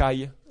quelques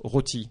cailles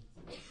rôties.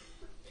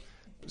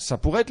 Ça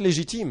pourrait être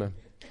légitime.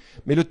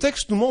 Mais le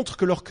texte nous montre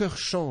que leur cœur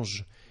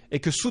change et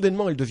que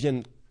soudainement ils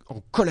deviennent en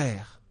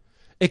colère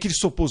et qu'ils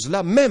s'opposent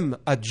là même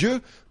à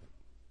Dieu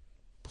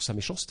pour sa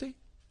méchanceté.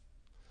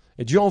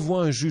 Et Dieu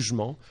envoie un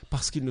jugement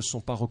parce qu'ils ne sont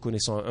pas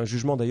reconnaissants. Un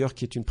jugement d'ailleurs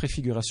qui est une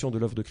préfiguration de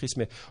l'œuvre de Christ,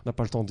 mais on n'a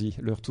pas le temps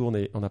l'heure tourne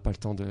et on n'a pas le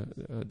temps de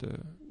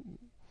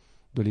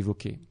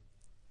l'évoquer.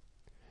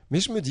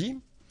 Mais je me dis,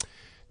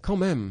 quand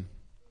même,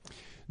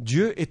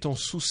 Dieu est en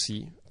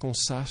souci qu'on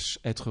sache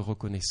être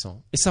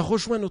reconnaissant. Et ça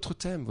rejoint notre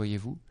thème,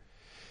 voyez-vous.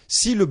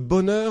 Si le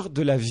bonheur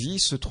de la vie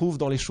se trouve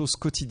dans les choses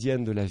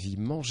quotidiennes de la vie,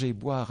 manger,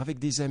 boire, avec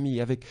des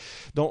amis,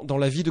 dans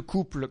la vie de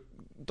couple,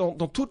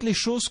 dans toutes les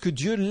choses que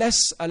Dieu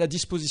laisse à la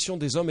disposition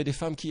des hommes et des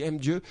femmes qui aiment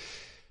Dieu,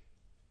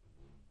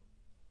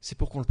 c'est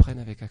pour qu'on le prenne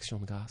avec action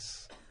de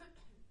grâce.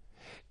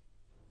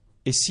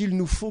 Et s'il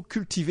nous faut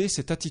cultiver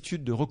cette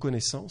attitude de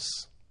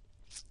reconnaissance,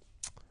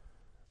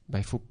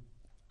 il faut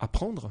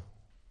apprendre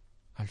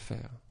à le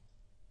faire.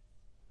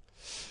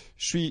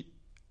 Je suis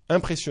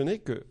impressionné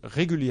que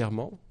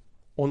régulièrement,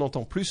 on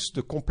entend plus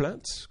de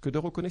complaintes que de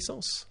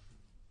reconnaissance.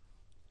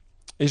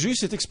 Et j'ai eu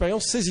cette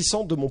expérience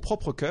saisissante de mon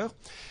propre cœur.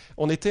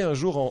 On était un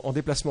jour en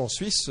déplacement en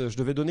Suisse, je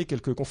devais donner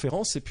quelques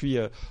conférences, et puis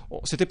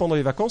c'était pendant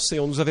les vacances, et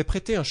on nous avait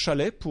prêté un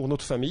chalet pour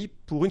notre famille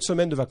pour une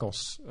semaine de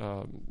vacances.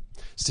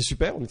 C'était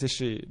super, on était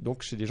chez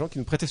des gens qui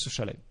nous prêtaient ce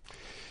chalet.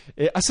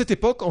 Et à cette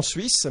époque, en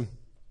Suisse,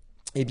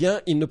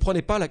 ils ne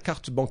prenaient pas la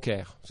carte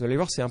bancaire. Vous allez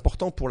voir, c'est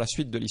important pour la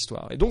suite de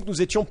l'histoire. Et donc,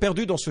 nous étions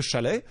perdus dans ce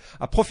chalet,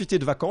 à profiter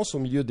de vacances au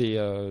milieu des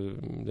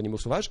animaux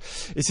sauvages.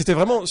 Et c'était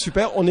vraiment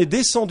super. On est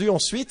descendu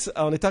ensuite,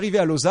 on est arrivé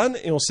à Lausanne,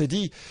 et on s'est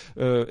dit,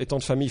 étant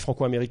de famille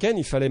franco-américaine,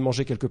 il fallait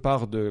manger quelque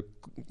part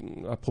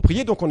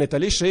approprié. Donc, on est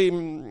allé chez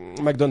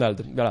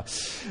McDonald's. Voilà.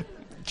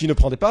 Qui ne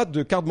prenait pas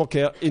de carte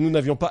bancaire. Et nous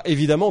n'avions pas,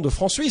 évidemment, de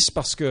francs suisses,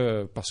 parce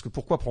que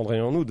pourquoi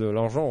prendrions-nous de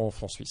l'argent en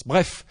francs suisses?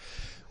 Bref.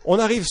 On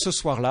arrive ce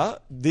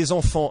soir-là, des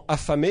enfants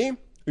affamés,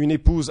 une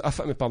épouse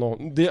affamée,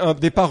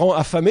 des parents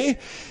affamés,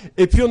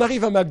 et puis on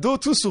arrive à McDo,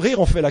 tout sourire,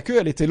 on fait la queue,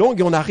 elle était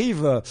longue, et on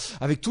arrive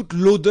avec toute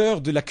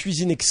l'odeur de la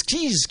cuisine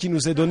exquise qui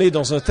nous est donnée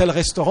dans un tel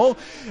restaurant,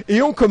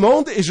 et on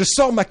commande, et je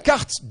sors ma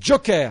carte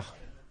Joker.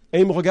 Et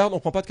il me regarde, on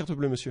prend pas de carte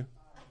bleue, monsieur.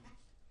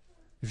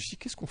 Je me dis,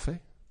 qu'est-ce qu'on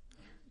fait?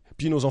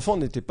 Puis nos enfants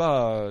n'étaient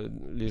pas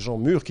les gens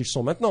mûrs qu'ils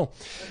sont maintenant.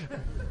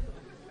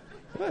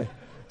 Ouais,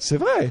 c'est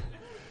vrai.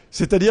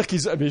 C'est-à-dire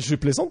mais je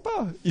plaisante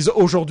pas.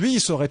 Aujourd'hui, ils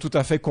sauraient tout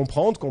à fait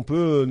comprendre qu'on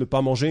peut ne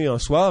pas manger un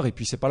soir et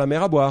puis c'est pas la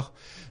mer à boire.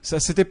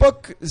 À cette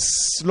époque,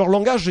 leur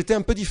langage était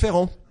un peu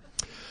différent.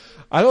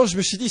 Alors je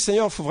me suis dit,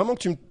 Seigneur, il faut vraiment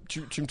que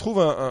tu me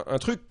trouves un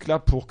truc là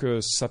pour que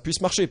ça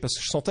puisse marcher, parce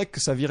que je sentais que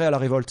ça virait à la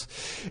révolte.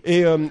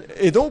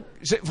 Et donc,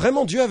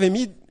 vraiment, Dieu avait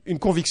mis une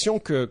conviction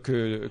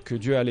que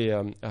Dieu allait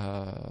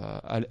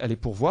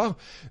pourvoir.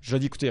 Je lui ai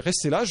dit, écoutez,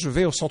 restez là, je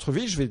vais au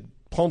centre-ville, je vais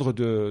prendre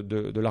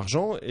de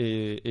l'argent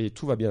et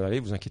tout va bien aller,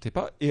 vous inquiétez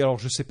pas. Et alors,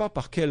 je ne sais pas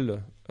par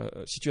quelle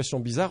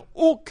situation bizarre,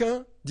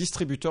 aucun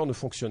distributeur ne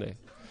fonctionnait.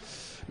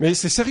 Mais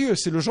c'est sérieux,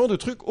 c'est le genre de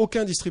truc,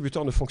 aucun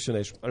distributeur ne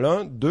fonctionnait.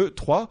 1, 2,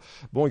 3,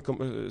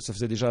 ça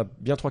faisait déjà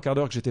bien 3 quarts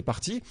d'heure que j'étais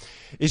parti.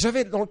 Et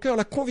j'avais dans le cœur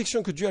la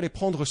conviction que Dieu allait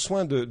prendre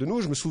soin de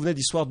nous. Je me souvenais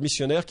d'histoires de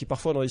missionnaires qui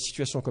parfois dans des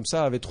situations comme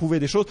ça avaient trouvé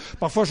des choses.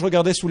 Parfois je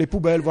regardais sous les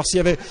poubelles, voir s'il y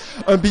avait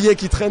un billet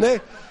qui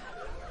traînait.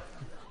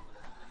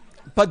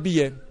 Pas de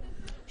billet.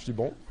 Je dis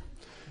bon...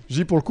 Je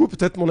dis pour le coup,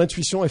 peut-être mon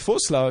intuition est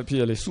fausse là, et puis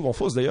elle est souvent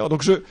fausse d'ailleurs.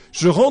 Donc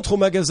je rentre au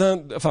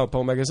magasin, enfin pas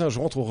au magasin, je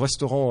rentre au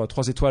restaurant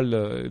 3 étoiles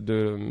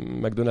de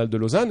McDonald's de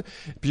Lausanne.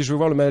 Puis je vais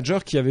voir le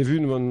manager qui avait vu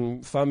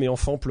une femme et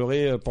enfant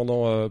pleurer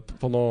pendant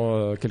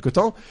quelque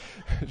temps.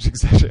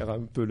 J'exagère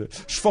un peu,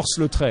 je force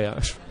le trait. Hein.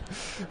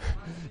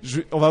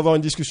 On va avoir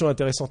une discussion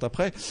intéressante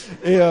après.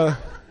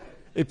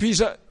 Et puis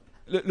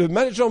le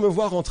manager me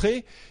voit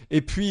rentrer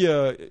et puis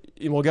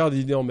il me regarde et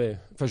il dit non mais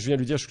je viens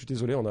lui dire je suis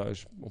désolé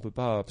on peut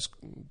pas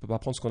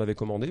prendre ce qu'on avait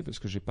commandé parce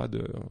que j'ai pas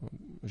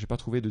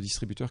trouvé de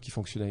distributeur qui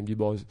fonctionnait. Il me dit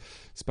bon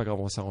c'est pas grave,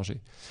 on va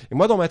s'arranger. Et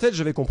moi dans ma tête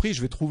j'avais compris,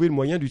 je vais trouver le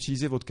moyen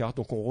d'utiliser votre carte.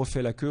 Donc on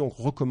refait la queue, on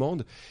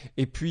recommande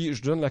et puis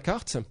je donne la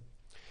carte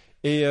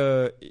et il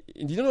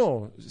me dit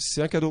non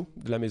c'est un cadeau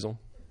de la maison.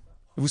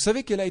 Vous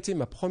savez quelle a été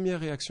ma première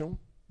réaction?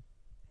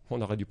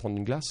 On aurait dû prendre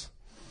une glace.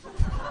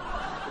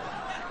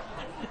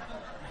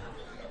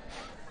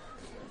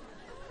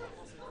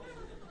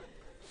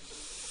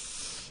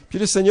 Puis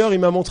le Seigneur, il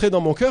m'a montré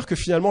dans mon cœur que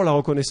finalement la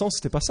reconnaissance,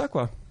 c'était pas ça,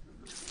 quoi.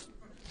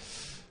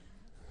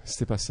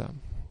 C'était pas ça.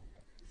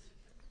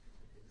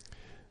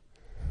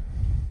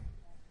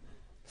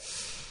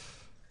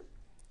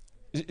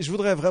 Je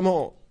voudrais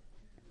vraiment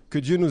que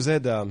Dieu nous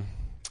aide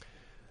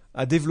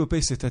à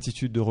développer cette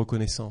attitude de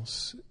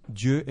reconnaissance.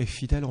 Dieu est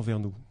fidèle envers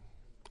nous.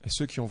 Et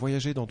ceux qui ont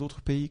voyagé dans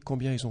d'autres pays,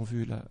 combien ils ont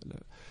vu,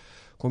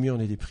 combien on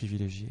est des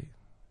privilégiés.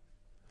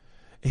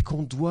 Et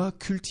qu'on doit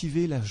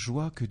cultiver la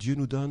joie que Dieu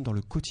nous donne dans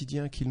le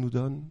quotidien qu'il nous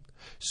donne.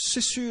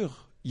 C'est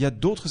sûr, il y a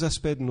d'autres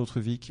aspects de notre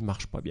vie qui ne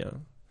marchent pas bien.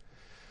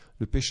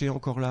 Le péché est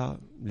encore là,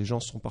 les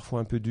gens sont parfois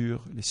un peu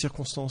durs, les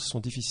circonstances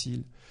sont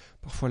difficiles,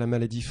 parfois la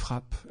maladie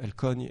frappe, elle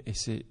cogne et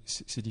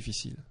c'est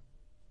difficile.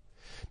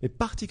 Mais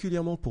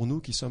particulièrement pour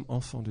nous qui sommes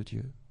enfants de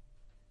Dieu,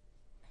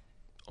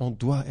 on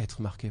doit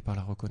être marqué par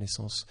la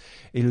reconnaissance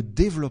et le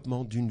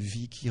développement d'une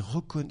vie qui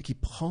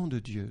prend de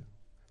Dieu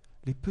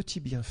les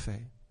petits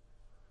bienfaits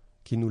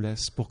qu'il nous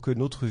laisse pour que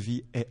notre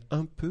vie ait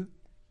un peu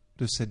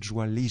de cette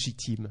joie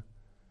légitime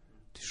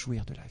de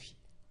jouir de la vie.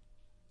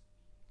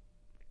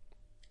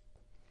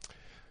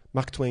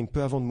 Mark Twain,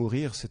 peu avant de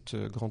mourir, cet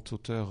grand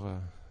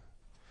auteur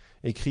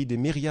écrit « Des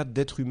myriades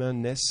d'êtres humains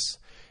naissent,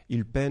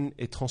 Ils peinent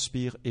et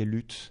transpirent et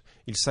luttent.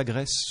 Ils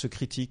s'agressent, se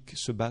critiquent,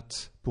 se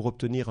battent pour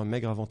obtenir un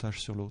maigre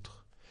avantage sur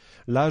l'autre.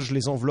 L'âge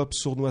les enveloppe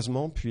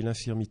sournoisement, puis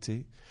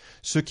l'infirmité.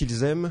 Ceux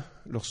qu'ils aiment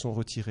leur sont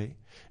retirés,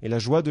 et la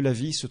joie de la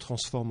vie se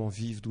transforme en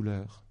vive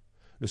douleur.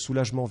 Le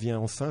soulagement vient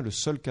enfin, le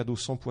seul cadeau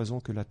sans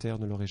poison que la terre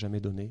ne leur ait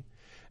jamais donné,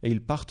 et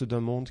ils partent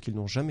d'un monde qu'ils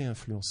n'ont jamais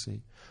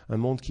influencé, un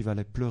monde qui va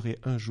les pleurer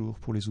un jour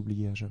pour les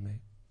oublier à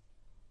jamais.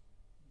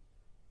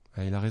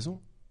 Ah, il a raison.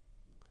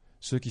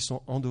 Ceux qui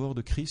sont en dehors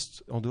de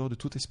Christ, en dehors de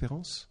toute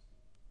espérance,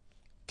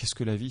 qu'est-ce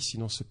que la vie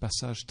sinon ce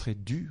passage très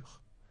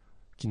dur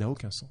qui n'a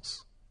aucun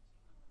sens?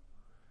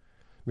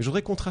 Mais je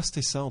voudrais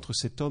contraster ça entre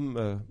cet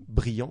homme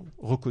brillant,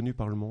 reconnu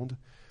par le monde,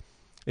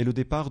 et le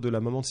départ de la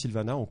maman de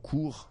Sylvana en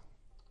cours.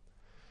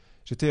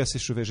 J'étais à ses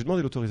chevets, j'ai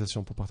demandé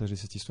l'autorisation pour partager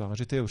cette histoire.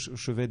 J'étais au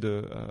chevet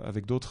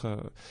avec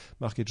d'autres,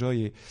 Marc et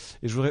Joy, et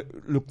je voudrais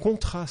le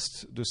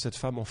contraste de cette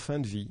femme en fin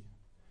de vie,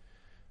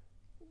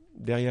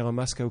 derrière un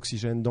masque à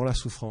oxygène, dans la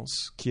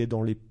souffrance, qui est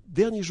dans les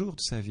derniers jours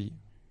de sa vie.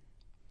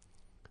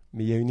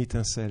 Mais il y a une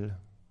étincelle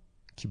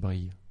qui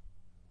brille,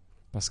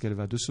 parce qu'elle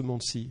va de ce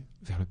monde-ci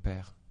vers le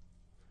Père.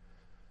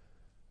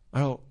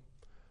 Alors,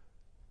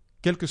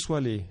 quels que soient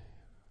les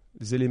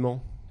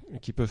éléments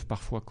qui peuvent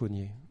parfois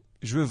cogner,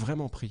 je veux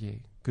vraiment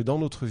prier que dans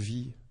notre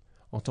vie,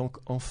 en tant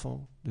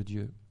qu'enfant de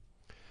Dieu,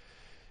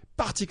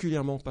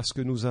 particulièrement parce que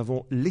nous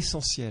avons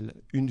l'essentiel,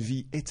 une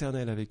vie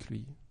éternelle avec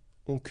lui,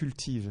 on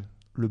cultive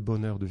le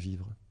bonheur de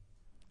vivre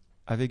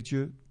avec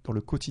Dieu dans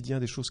le quotidien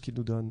des choses qu'il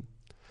nous donne.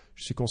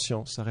 Je suis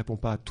conscient, ça ne répond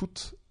pas à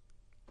toutes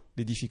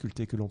les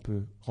difficultés que l'on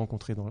peut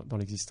rencontrer dans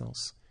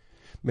l'existence.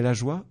 Mais la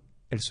joie,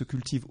 elle se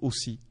cultive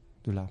aussi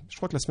de là. Je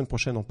crois que la semaine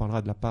prochaine, on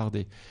parlera de la part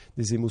des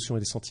émotions et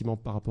des sentiments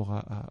par rapport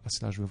à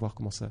cela. Je veux voir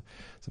comment ça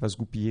va se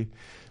goupiller.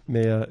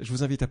 Mais je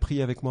vous invite à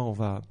prier avec moi. On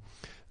va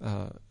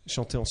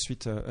chanter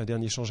ensuite un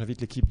dernier chant.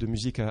 J'invite l'équipe de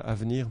musique à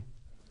venir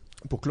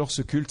pour clore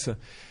ce culte.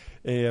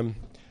 Et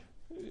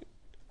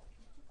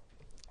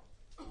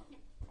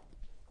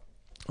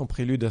en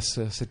prélude à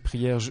cette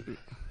prière,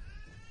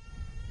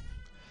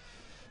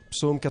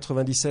 Psaume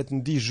 97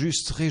 nous dit «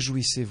 Juste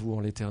réjouissez-vous en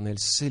l'Éternel,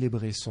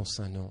 célébrez son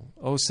saint nom. »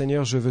 Oh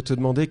Seigneur, je veux te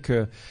demander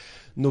que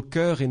nos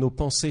cœurs et nos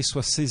pensées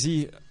soient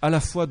saisis à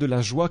la fois de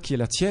la joie qui est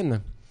la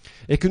tienne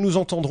et que nous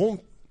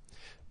entendrons,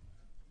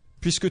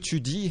 puisque tu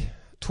dis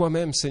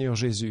toi-même, Seigneur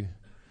Jésus,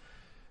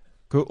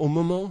 qu'au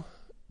moment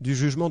du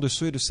jugement de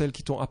ceux et de celles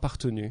qui t'ont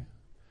appartenu,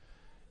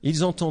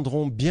 ils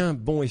entendront « Bien,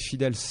 bon et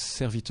fidèle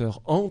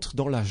serviteur, entre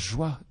dans la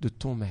joie de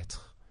ton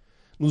Maître. »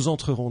 Nous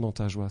entrerons dans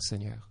ta joie,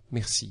 Seigneur.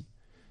 Merci.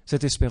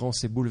 Cette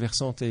espérance est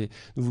bouleversante et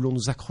nous voulons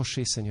nous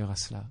accrocher, Seigneur, à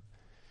cela.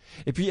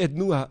 Et puis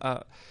aide-nous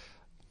à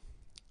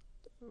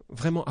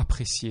vraiment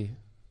apprécier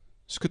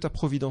ce que ta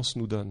providence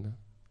nous donne.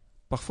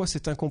 Parfois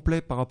c'est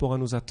incomplet par rapport à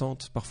nos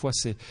attentes,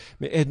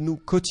 mais aide-nous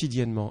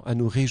quotidiennement à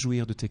nous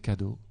réjouir de tes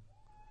cadeaux,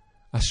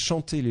 à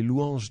chanter les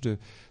louanges de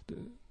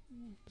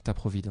ta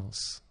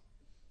providence.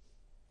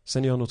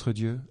 Seigneur notre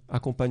Dieu,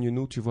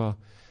 accompagne-nous, tu vois,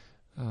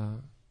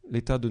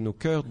 l'état de nos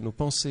cœurs, de nos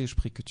pensées. Je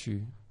prie que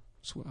tu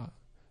sois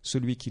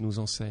celui qui nous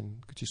enseigne,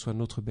 que tu sois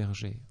notre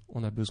berger.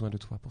 On a besoin de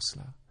toi pour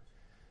cela.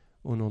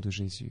 Au nom de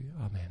Jésus.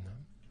 Amen.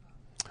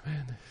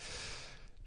 Amen.